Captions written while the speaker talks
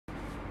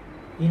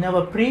In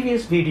our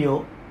previous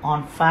video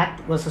on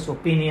fact versus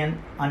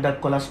opinion under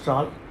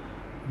cholesterol,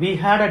 we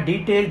had a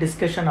detailed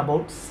discussion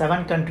about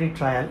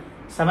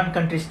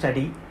 7-country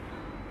study,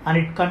 and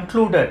it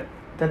concluded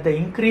that the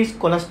increased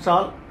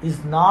cholesterol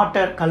is not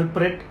a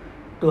culprit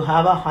to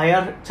have a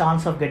higher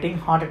chance of getting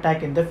heart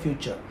attack in the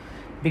future,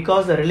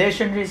 because the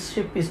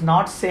relationship is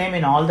not same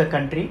in all the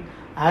country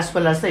as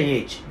well as the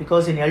age,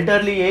 because in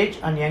elderly age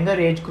and younger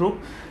age group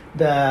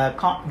the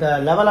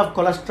level of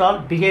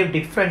cholesterol behave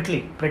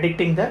differently,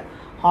 predicting the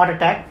heart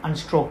attack and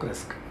stroke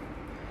risk.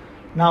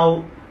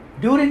 Now,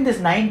 during this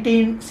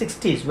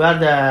 1960s, where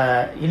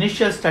the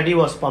initial study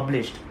was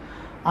published,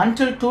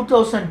 until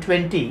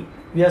 2020,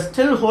 we are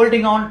still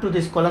holding on to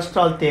this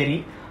cholesterol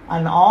theory,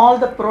 and all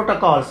the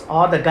protocols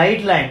or the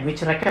guideline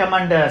which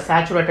recommend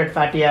saturated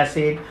fatty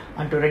acid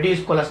and to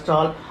reduce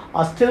cholesterol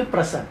are still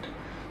present.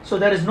 So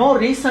there is no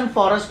reason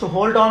for us to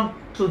hold on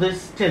to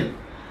this still.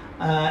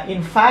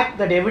 In fact,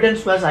 that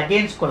evidence was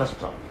against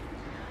cholesterol.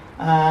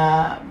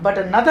 But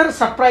another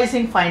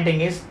surprising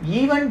finding is,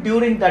 even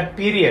during that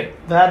period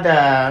where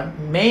the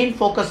main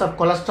focus of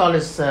cholesterol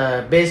is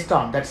based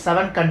on that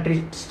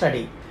 7-country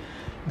study,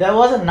 there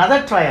was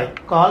another trial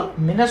called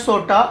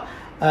Minnesota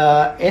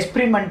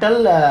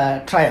experimental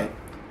trial,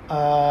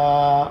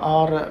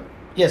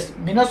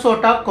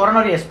 Minnesota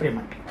coronary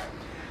experiment.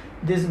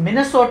 This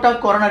Minnesota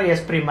coronary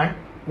experiment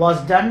was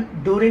done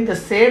during the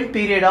same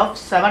period of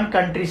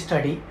 7-country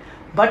study,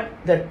 but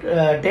the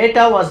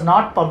data was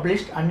not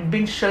published and it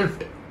been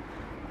shelved,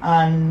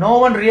 and no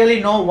one really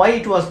know why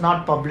it was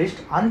not published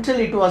until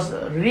it was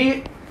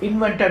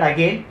reinvented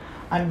again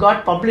and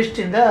got published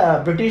in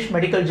the British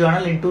Medical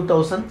Journal in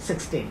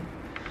 2016.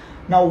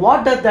 Now,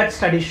 what does that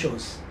study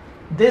shows?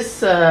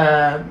 This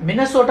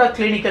Minnesota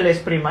clinical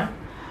experiment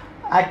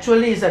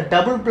actually is a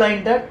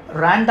double-blinded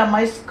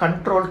randomized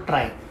controlled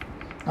trial.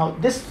 Now,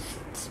 this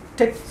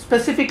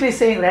specifically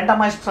saying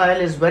randomized trial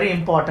is very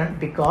important,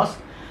 because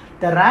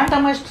the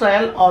randomized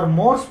trial are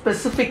more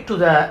specific to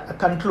the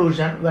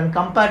conclusion when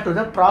compared to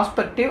the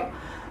prospective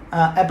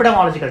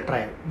epidemiological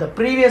trial. The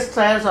previous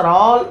trials are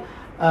all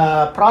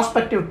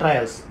prospective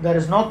trials. There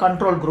is no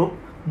control group,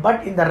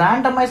 but in the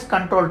randomized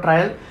control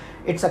trial,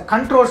 it's a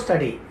control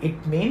study.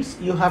 It means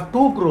you have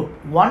two groups.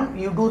 One,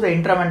 you do the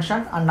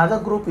intervention,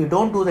 another group you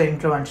don't do the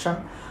intervention,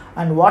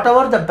 and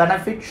whatever the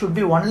benefit should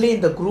be only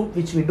in the group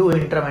which we do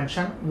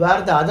intervention,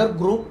 where the other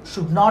group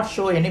should not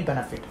show any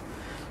benefit.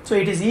 So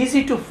it is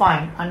easy to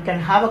find and can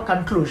have a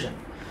conclusion.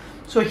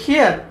 So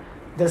here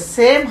the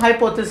same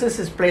hypothesis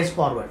is placed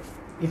forward.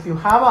 If you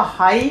have a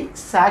high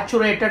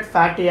saturated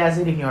fatty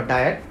acid in your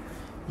diet,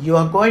 you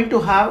are going to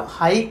have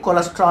high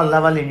cholesterol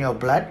level in your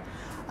blood,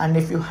 and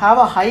if you have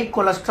a high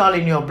cholesterol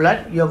in your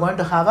blood, you are going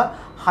to have a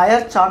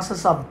higher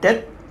chances of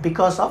death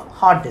because of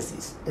heart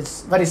disease.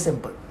 It's very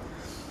simple.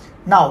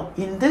 Now,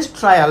 in this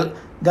trial,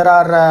 there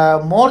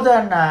are more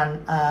than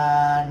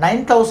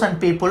 9,000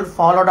 people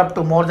followed up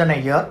to more than a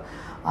year,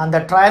 and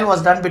the trial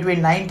was done between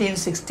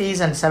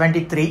 1960s and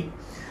 73.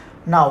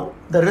 Now,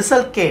 the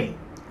result came.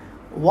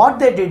 What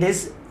they did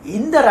is,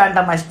 in the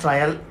randomized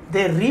trial,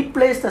 they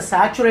replaced the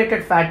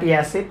saturated fatty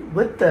acid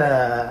with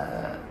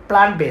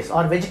plant-based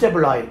or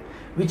vegetable oil,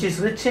 which is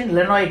rich in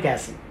linoleic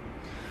acid.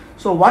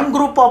 So one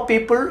group of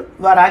people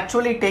were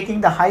actually taking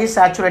the high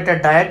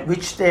saturated diet,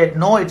 which they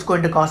know it's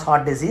going to cause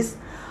heart disease,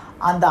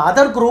 and the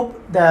other group,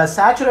 the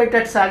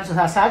saturated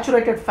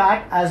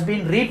fat has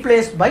been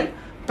replaced by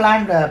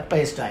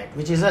plant-based diet,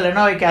 which is a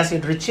linoleic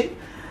acid rich in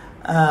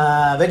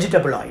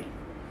vegetable oil.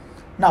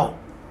 Now,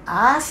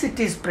 as it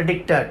is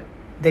predicted,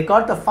 they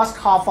got the first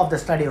half of the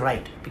study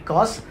right,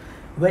 because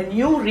when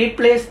you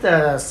replace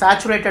the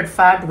saturated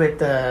fat with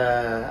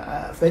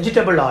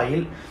vegetable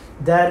oil,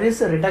 there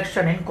is a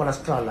reduction in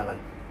cholesterol level.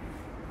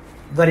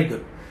 Very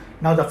good.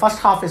 Now the first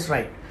half is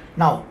right.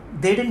 Now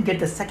they didn't get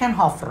the second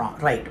half wrong,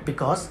 right,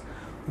 because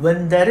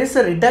when there is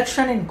a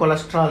reduction in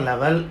cholesterol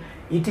level,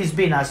 it is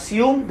been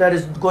assumed there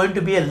is going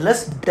to be a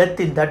less death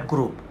in that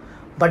group.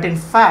 But in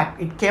fact,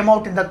 it came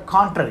out in the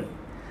contrary.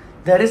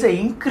 There is an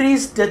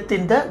increased death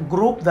in the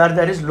group where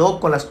there is low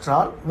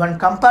cholesterol when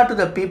compared to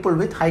the people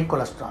with high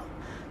cholesterol.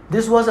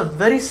 This was a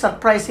very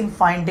surprising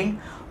finding,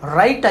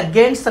 right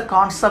against the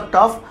concept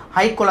of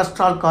high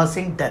cholesterol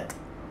causing death.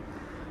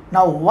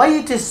 Now, why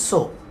it is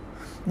so?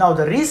 Now,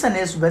 the reason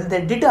is, when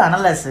they did the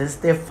analysis,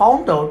 they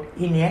found out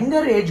in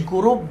younger age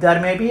group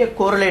there may be a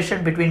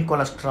correlation between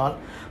cholesterol,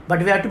 but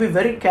we have to be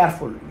very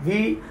careful.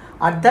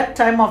 At that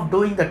time of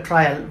doing the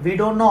trial, we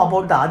don't know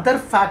about the other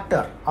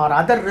factor or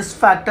other risk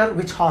factor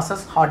which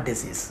causes heart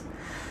disease.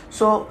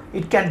 So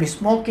it can be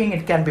smoking,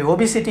 it can be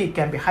obesity, it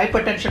can be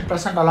hypertension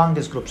present along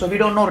this group. So we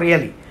don't know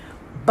really.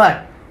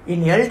 But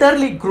in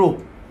elderly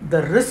group,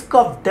 the risk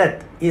of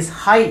death is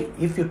high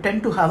if you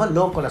tend to have a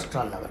low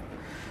cholesterol level.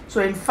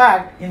 So in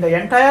fact, in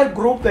the entire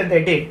group when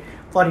they did,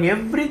 for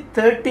every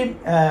 30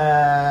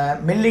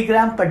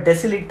 milligram per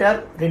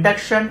deciliter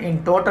reduction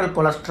in total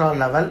cholesterol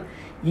level,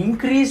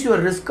 increase your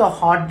risk of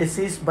heart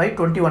disease by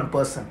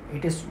 21%.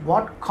 It is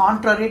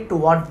contrary to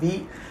what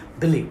we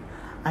believe.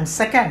 And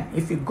second,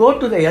 if you go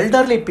to the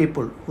elderly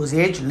people whose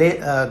age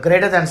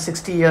greater than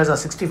 60 years or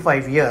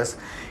 65 years,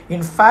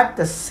 in fact,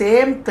 the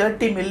same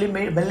 30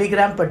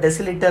 milligram per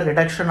deciliter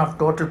reduction of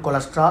total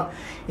cholesterol,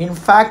 in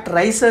fact,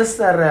 raises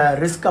their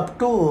risk up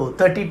to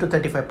 30 to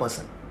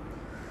 35%.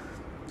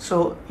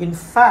 So, in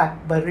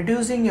fact, by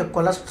reducing your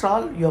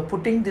cholesterol, you are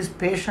putting this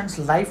patient's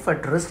life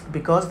at risk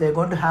because they are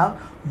going to have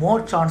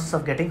more chances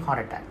of getting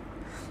heart attack.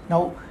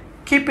 Now,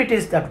 keep it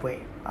is that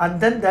way.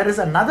 And then there is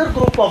another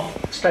group of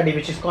study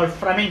which is called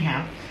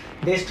Framingham.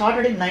 They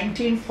started in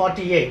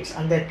 1948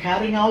 and they're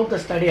carrying out the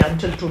study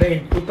until today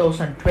in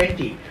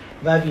 2020,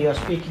 where we are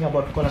speaking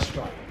about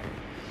cholesterol.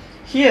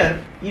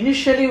 Here,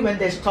 initially when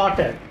they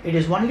started, it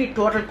is only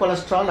total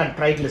cholesterol and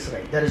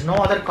triglyceride. There is no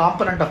other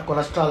component of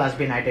cholesterol has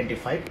been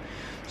identified.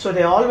 So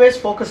they always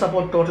focus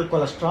about total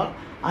cholesterol,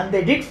 and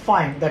they did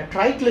find that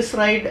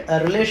triglyceride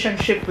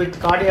relationship with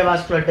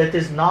cardiovascular death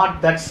is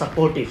not that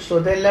supportive. So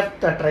they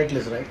left the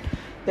triglyceride.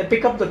 They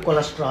pick up the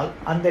cholesterol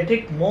and they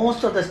did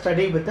most of the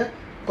study with the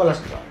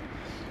cholesterol.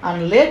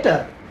 And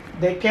later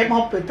they came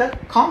up with a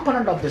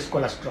component of this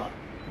cholesterol: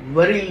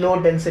 very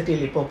low density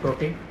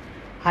lipoprotein,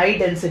 high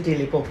density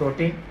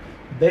lipoprotein,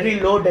 very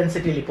low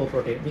density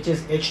lipoprotein, which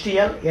is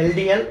HDL,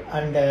 LDL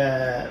and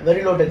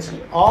very low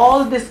density.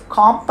 All this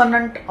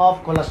component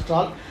of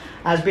cholesterol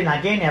has been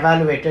again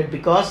evaluated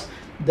because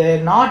they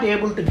are not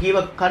able to give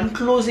a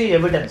conclusive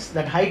evidence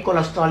that high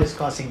cholesterol is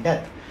causing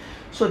death.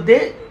 So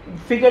they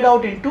figured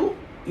out into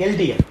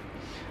LDL.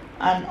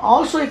 And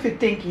also, if you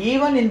think,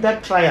 even in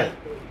that trial,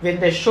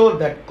 when they showed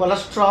that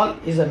cholesterol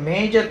is a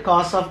major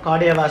cause of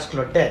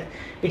cardiovascular death,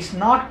 it's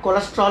not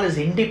cholesterol is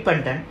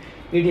independent,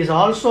 it is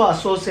also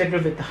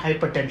associated with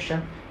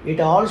hypertension, it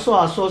also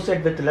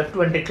associated with left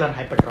ventricular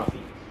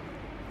hypertrophy.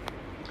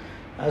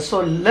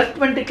 So left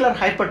ventricular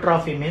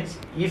hypertrophy means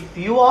if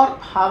you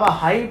have a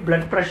high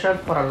blood pressure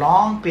for a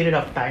long period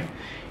of time,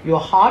 your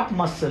heart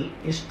muscle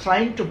is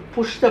trying to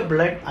push the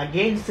blood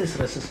against this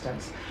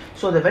resistance.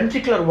 So the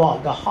ventricular wall,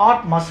 the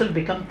heart muscle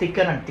become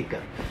thicker and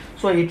thicker.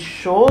 So it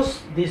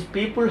shows these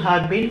people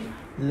have been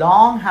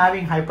long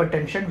having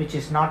hypertension which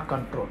is not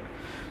controlled.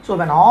 So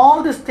when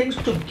all these things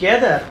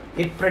together,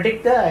 it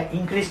predicts the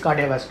increased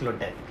cardiovascular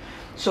death.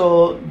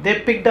 So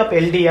they picked up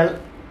LDL,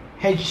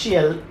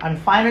 HDL, and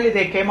finally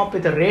they came up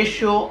with a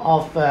ratio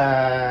of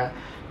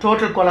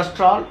total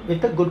cholesterol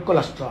with the good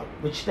cholesterol,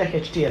 which is the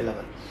HDL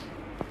level.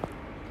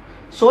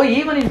 So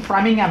even in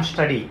Framingham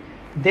study,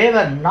 they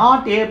were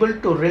not able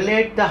to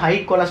relate the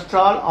high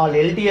cholesterol or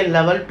LDL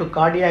level to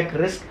cardiac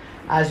risk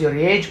as your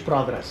age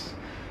progress.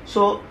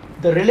 So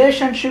the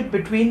relationship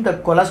between the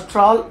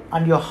cholesterol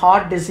and your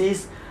heart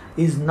disease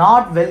is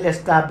not well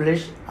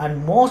established,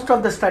 and most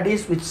of the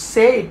studies which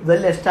say it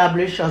well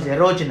established are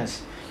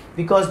erroneous,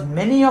 because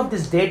many of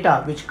this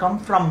data which come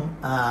from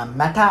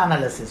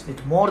meta-analysis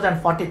with more than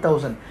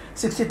 40,000,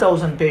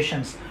 60,000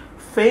 patients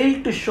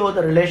failed to show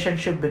the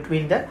relationship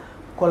between the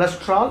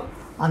cholesterol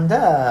and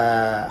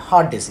the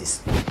heart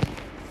disease.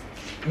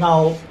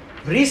 Now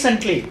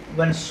recently,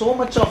 when so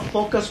much of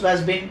focus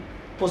has been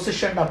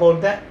positioned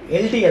about the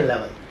LDL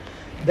level,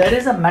 there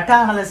is a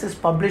meta-analysis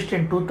published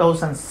in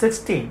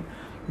 2016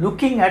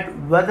 looking at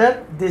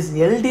whether this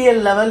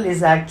LDL level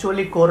is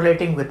actually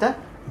correlating with a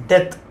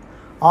death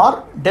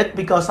or death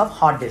because of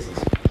heart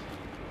disease.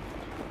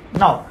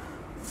 Now,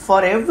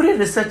 for every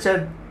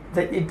researcher,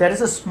 there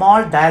is a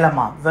small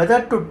dilemma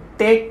whether to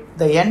take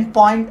the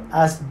endpoint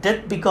as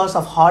death because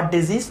of heart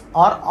disease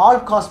or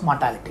all-cause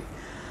mortality.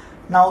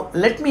 Now,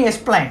 let me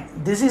explain.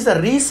 This is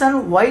the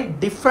reason why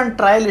different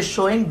trial is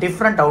showing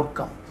different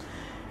outcome.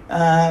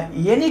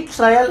 Any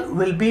trial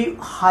will be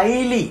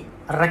highly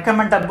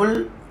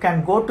recommendable,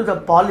 can go to the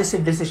policy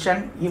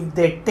decision if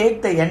they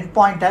take the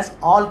endpoint as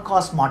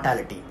all-cause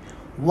mortality.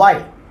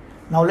 Why?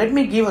 Now let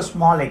me give a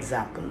small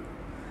example.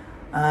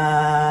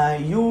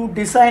 You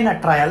design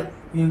a trial,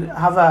 you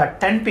have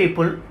 10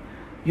 people,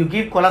 you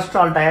give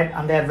cholesterol diet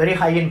and they are very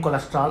high in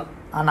cholesterol.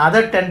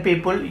 Another 10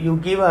 people, you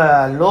give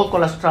a low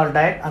cholesterol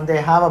diet and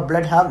they have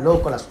low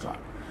cholesterol.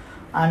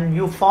 And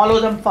you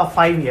follow them for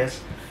 5 years.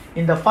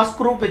 In the first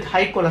group with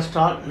high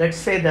cholesterol, let's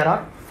say there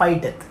are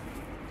 5 deaths.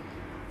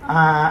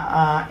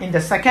 In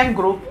the second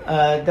group,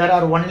 there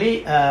are only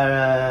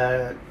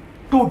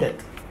 2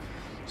 deaths.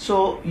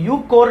 So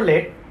you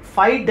correlate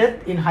 5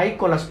 deaths in high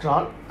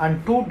cholesterol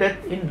and 2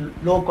 deaths in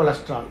low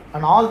cholesterol,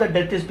 and all the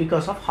death is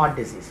because of heart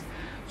disease.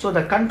 So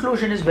the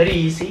conclusion is very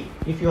easy.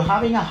 If you're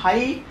having a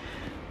high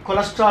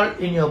cholesterol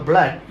in your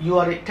blood,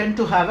 you tend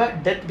to have a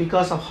death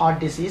because of heart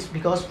disease,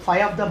 because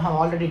 5 of them have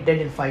already died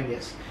in 5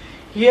 years.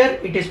 Here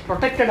it is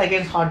protected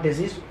against heart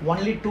disease,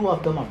 only 2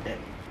 of them are dead.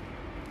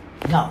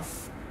 Now,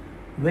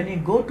 when you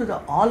go to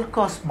the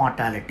all-cause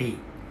mortality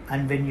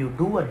and when you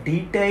do a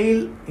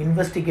detailed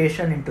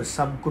investigation into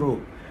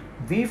subgroup,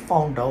 we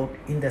found out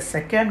in the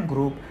second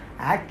group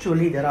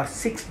actually there are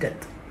 6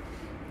 deaths,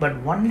 but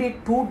only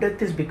 2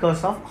 deaths is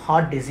because of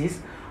heart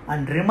disease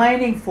and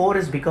remaining 4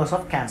 is because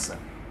of cancer.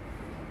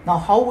 Now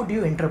how would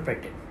you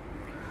interpret it?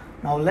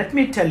 Now let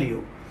me tell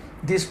you,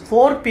 these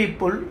 4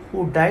 people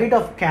who died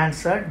of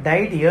cancer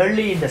died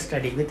early in the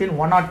study, within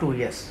 1 or 2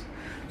 years.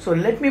 So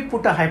let me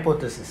put a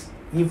hypothesis.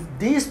 If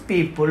these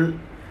people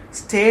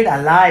stayed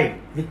alive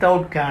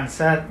without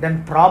cancer,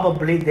 then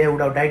probably they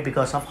would have died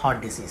because of heart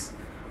disease.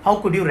 How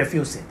could you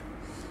refuse it?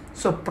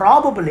 So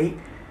probably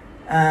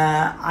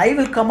I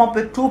will come up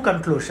with two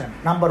conclusions.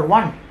 Number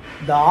one,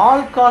 the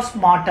all-cause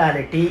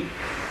mortality,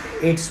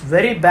 it's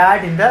very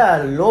bad in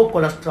the low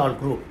cholesterol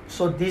group.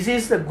 So this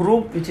is the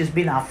group which has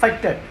been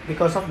affected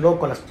because of low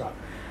cholesterol.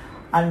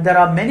 And there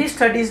are many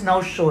studies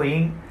now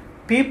showing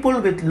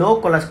people with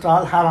low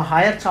cholesterol have a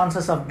higher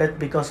chances of death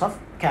because of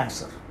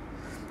cancer.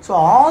 So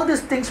all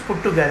these things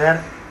put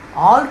together,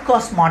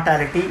 all-cause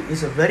mortality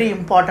is a very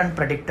important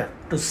predictor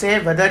to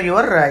say whether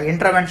your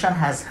intervention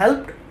has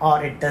helped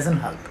or it doesn't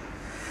help.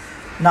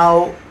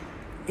 Now,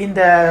 in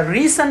the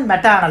recent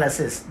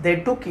meta-analysis, they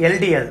took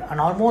LDL and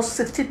almost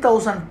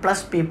 60,000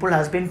 plus people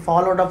has been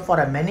followed up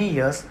for many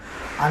years,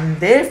 and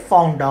they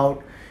found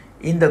out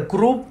in the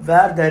group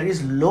where there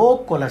is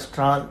low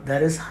cholesterol,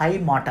 there is high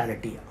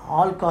mortality.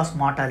 All-cause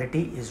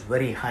mortality is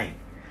very high.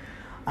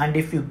 And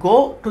if you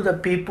go to the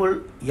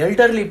people,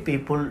 elderly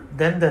people,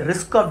 then the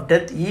risk of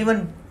death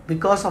even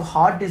because of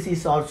heart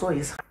disease also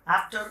is high.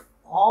 After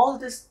all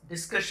this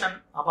discussion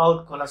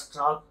about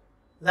cholesterol,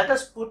 let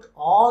us put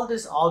all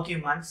these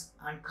arguments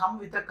and come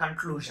with a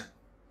conclusion.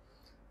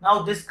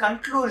 Now this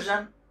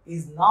conclusion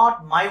is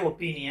not my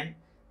opinion.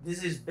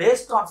 This is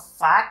based on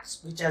facts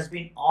which has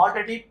been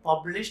already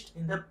published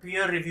in the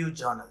peer-reviewed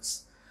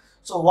journals.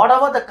 So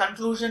whatever the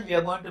conclusion we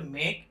are going to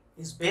make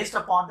is based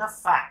upon the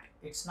fact.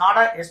 It's not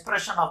an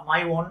expression of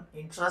my own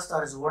interest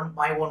or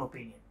my own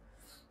opinion.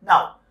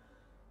 Now,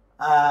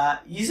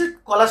 is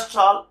it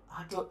cholesterol,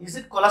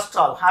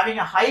 having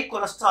a high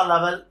cholesterol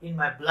level in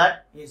my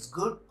blood is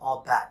good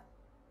or bad?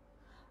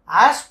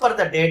 As per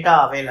the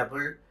data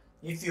available,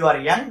 if you are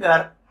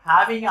younger,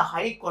 having a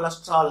high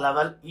cholesterol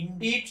level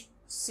indeed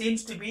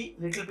seems to be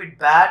a little bit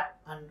bad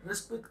and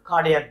risk with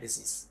cardiac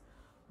disease.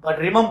 But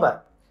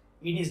remember,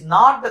 it is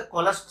not the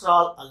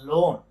cholesterol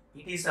alone.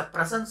 It is the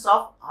presence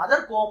of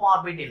other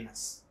comorbid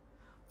illness.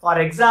 For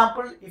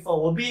example, if an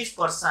obese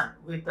person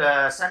with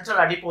central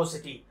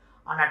adiposity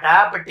and a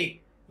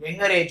diabetic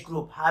younger age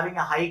group having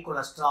a high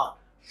cholesterol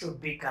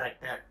should be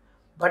corrected.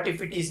 But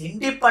if it is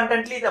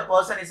independently the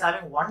person is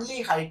having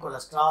only high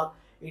cholesterol,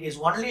 it is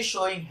only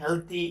showing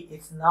healthy,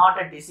 it's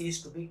not a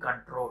disease to be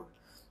controlled.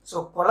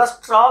 So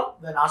cholesterol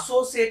when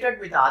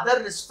associated with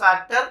other risk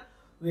factor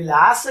will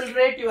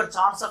accelerate your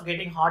chance of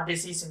getting heart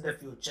disease in the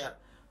future.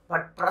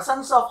 But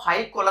presence of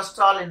high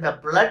cholesterol in the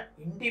blood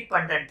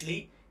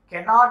independently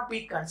cannot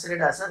be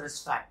considered as a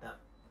risk factor.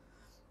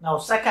 Now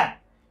second,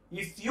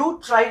 if you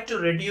try to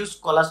reduce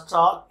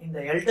cholesterol in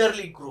the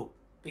elderly group,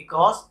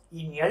 because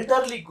in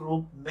elderly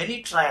group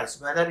many trials,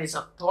 whether it's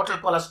of total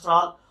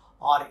cholesterol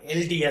or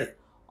LDL,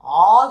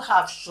 all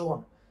have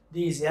shown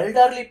these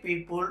elderly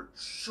people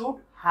should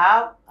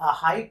have a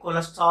high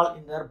cholesterol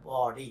in their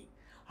body.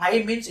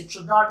 High means it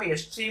should not be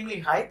extremely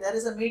high, there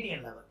is a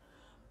median level.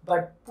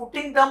 But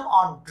putting them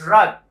on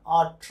drug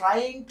or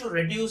trying to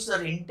reduce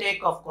their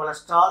intake of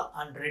cholesterol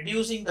and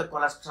reducing the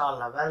cholesterol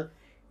level,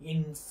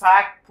 in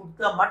fact put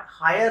them at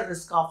higher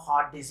risk of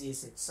heart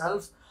disease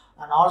itself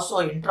and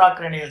also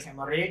intracranial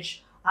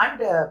hemorrhage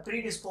and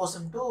predispose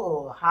them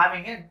to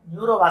having a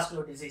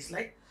neurovascular disease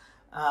like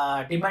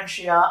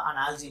dementia and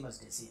Alzheimer's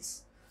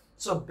disease.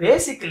 So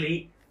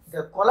basically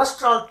the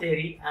cholesterol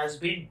theory has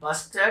been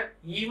busted,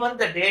 even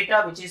the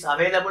data which is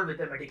available with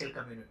the medical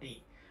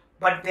community.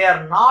 But they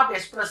are not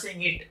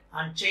expressing it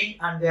and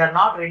they are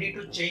not ready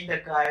to change the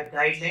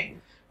guideline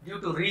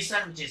due to reason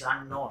which is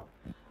unknown.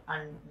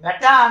 And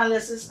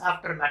meta-analysis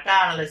after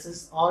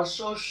meta-analysis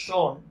also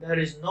shown there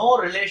is no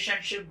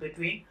relationship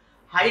between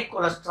high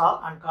cholesterol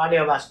and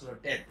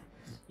cardiovascular death.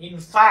 In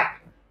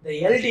fact,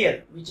 the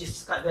LDL, which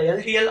is the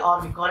LDL,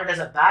 or we call it as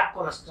a bad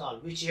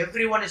cholesterol, which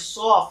everyone is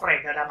so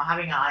afraid that I'm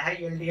having a high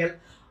LDL,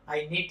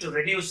 I need to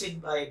reduce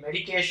it by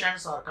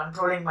medications or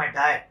controlling my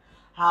diet,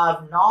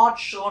 have not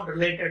shown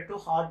related to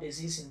heart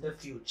disease in the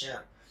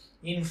future.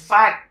 In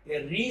fact,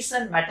 a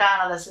recent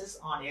meta-analysis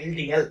on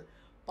LDL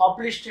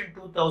published in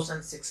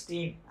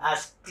 2016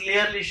 has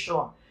clearly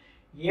shown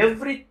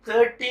every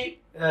 30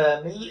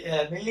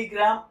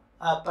 milligram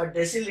per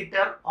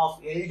deciliter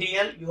of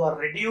LDL you are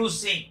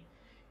reducing,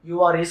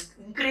 you are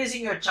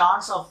increasing your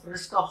chance of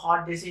risk of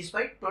heart disease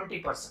by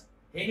 20%,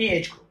 any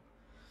age group.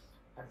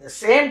 At the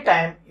same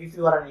time, if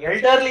you are an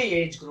elderly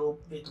age group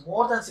with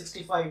more than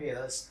 65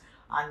 years,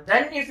 and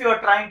then if you are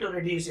trying to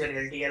reduce your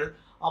LDL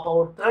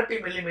about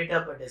 30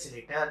 millimeter per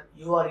deciliter,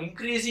 you are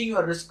increasing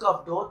your risk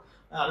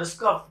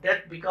of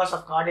death because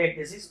of cardiac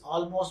disease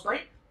almost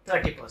by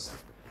 30%.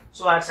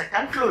 So as a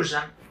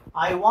conclusion,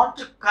 I want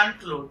to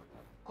conclude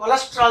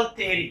cholesterol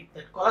theory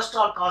that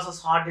cholesterol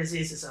causes heart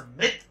disease is a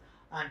myth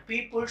and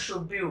people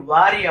should be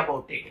wary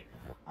about it.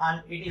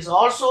 And it is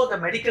also the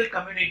medical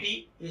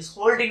community is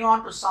holding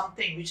on to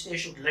something which they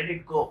should let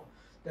it go.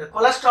 The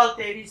cholesterol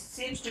theory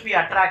seems to be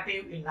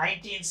attractive in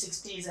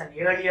 1960s and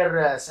earlier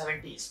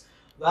 70s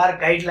where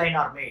guidelines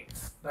are made.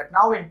 But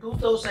now in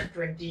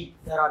 2020,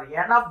 there are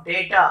enough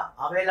data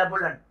available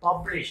and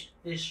published.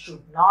 This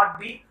should not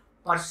be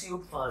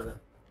pursued further.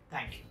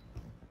 Thank you.